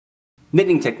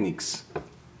Knitting techniques.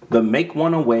 The make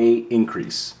one away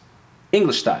increase.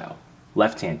 English style,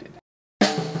 left-handed.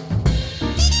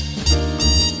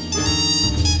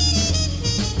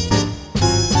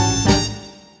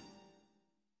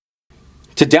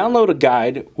 To download a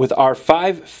guide with our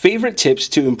 5 favorite tips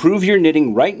to improve your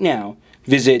knitting right now,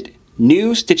 visit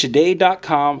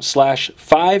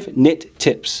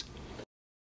newstitchaday.com/5knittips.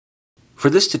 For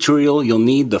this tutorial, you'll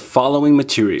need the following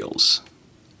materials: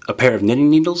 a pair of knitting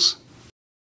needles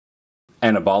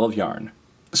and a ball of yarn.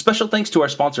 Special thanks to our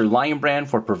sponsor Lion Brand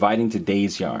for providing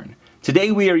today's yarn.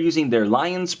 Today we are using their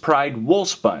Lion's Pride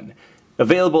Woolspun,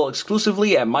 available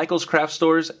exclusively at Michael's Craft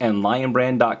Stores and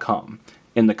lionbrand.com,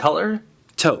 in the color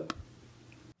Taupe.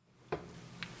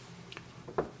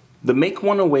 The make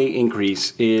one away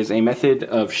increase is a method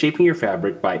of shaping your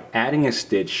fabric by adding a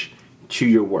stitch to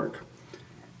your work.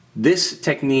 This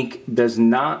technique does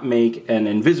not make an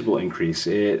invisible increase.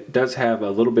 It does have a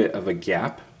little bit of a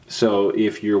gap, so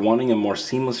if you're wanting a more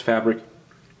seamless fabric,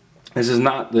 this is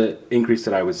not the increase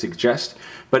that I would suggest,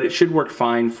 but it should work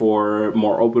fine for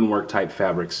more open work type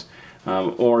fabrics,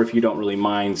 or if you don't really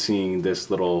mind seeing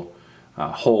this little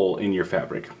hole in your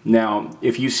fabric. Now,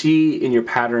 if you see in your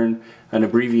pattern an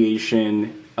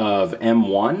abbreviation of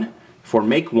M1 for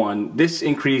make one, this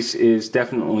increase is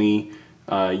definitely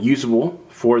usable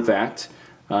for that.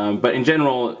 But in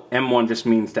general, M1 just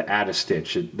means to add a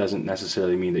stitch. It doesn't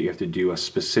necessarily mean that you have to do a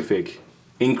specific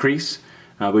increase.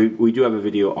 We do have a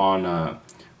video on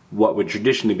what would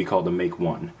traditionally be called a make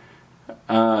one.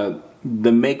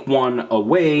 The make one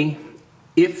away,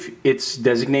 if it's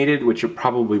designated, which it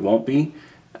probably won't be,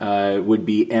 would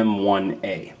be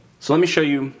M1A. So let me show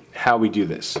you how we do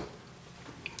this.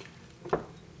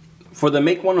 For the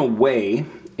make one away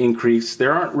increase,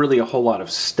 there aren't really a whole lot of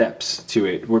steps to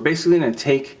it. We're basically going to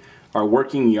take our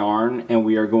working yarn and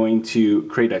we are going to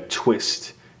create a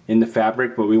twist in the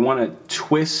fabric, but we want to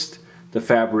twist the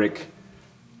fabric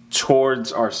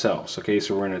towards ourselves. Okay,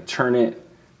 so we're going to turn it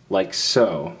like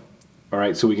so.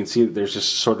 Alright, so we can see that there's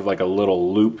just sort of like a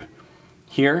little loop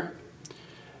here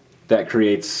that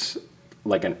creates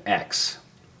like an X.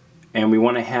 And we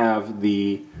want to have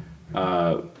the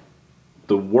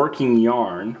working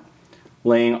yarn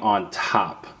laying on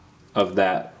top of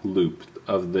that loop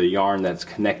of the yarn that's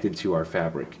connected to our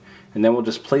fabric. And then we'll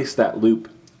just place that loop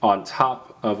on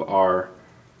top of our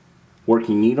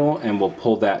working needle and we'll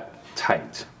pull that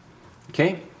tight.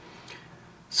 Okay?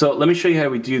 So let me show you how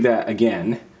we do that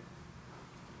again.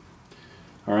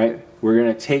 Alright, we're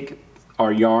going to take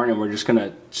our yarn and we're just going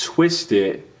to twist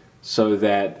it so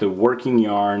that the working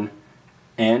yarn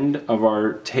end of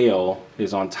our tail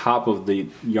is on top of the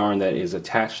yarn that is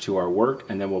attached to our work,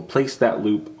 and then we'll place that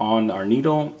loop on our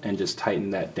needle and just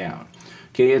tighten that down.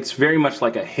 Okay, it's very much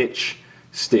like a hitch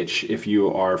stitch if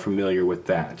you are familiar with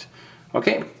that.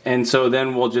 Okay, and so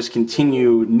then we'll just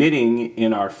continue knitting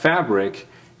in our fabric,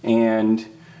 and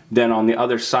then on the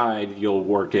other side you'll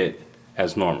work it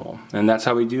as normal. And that's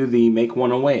how we do the make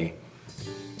one away.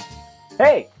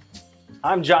 Hey,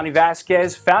 I'm Johnny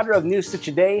Vasquez, founder of New Stitch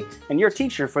A Day and your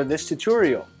teacher for this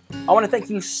tutorial. I want to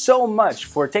thank you so much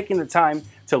for taking the time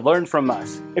to learn from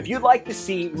us. If you'd like to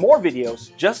see more videos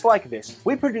just like this,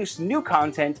 we produce new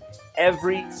content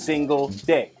every single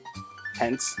day,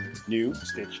 hence New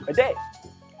Stitch A Day.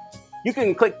 You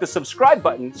can click the subscribe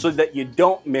button so that you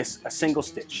don't miss a single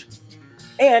stitch.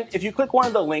 And if you click one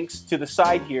of the links to the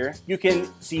side here, you can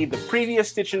see the previous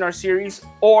stitch in our series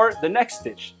or the next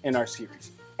stitch in our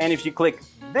series. And if you click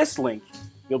this link,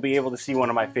 you'll be able to see one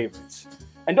of my favorites.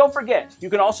 And don't forget, you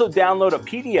can also download a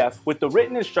PDF with the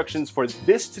written instructions for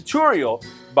this tutorial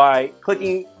by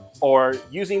clicking or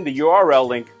using the URL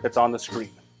link that's on the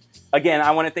screen. Again, I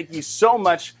want to thank you so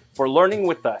much for learning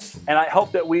with us, and I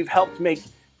hope that we've helped make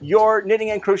your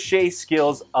knitting and crochet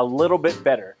skills a little bit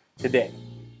better today.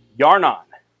 Yarn on!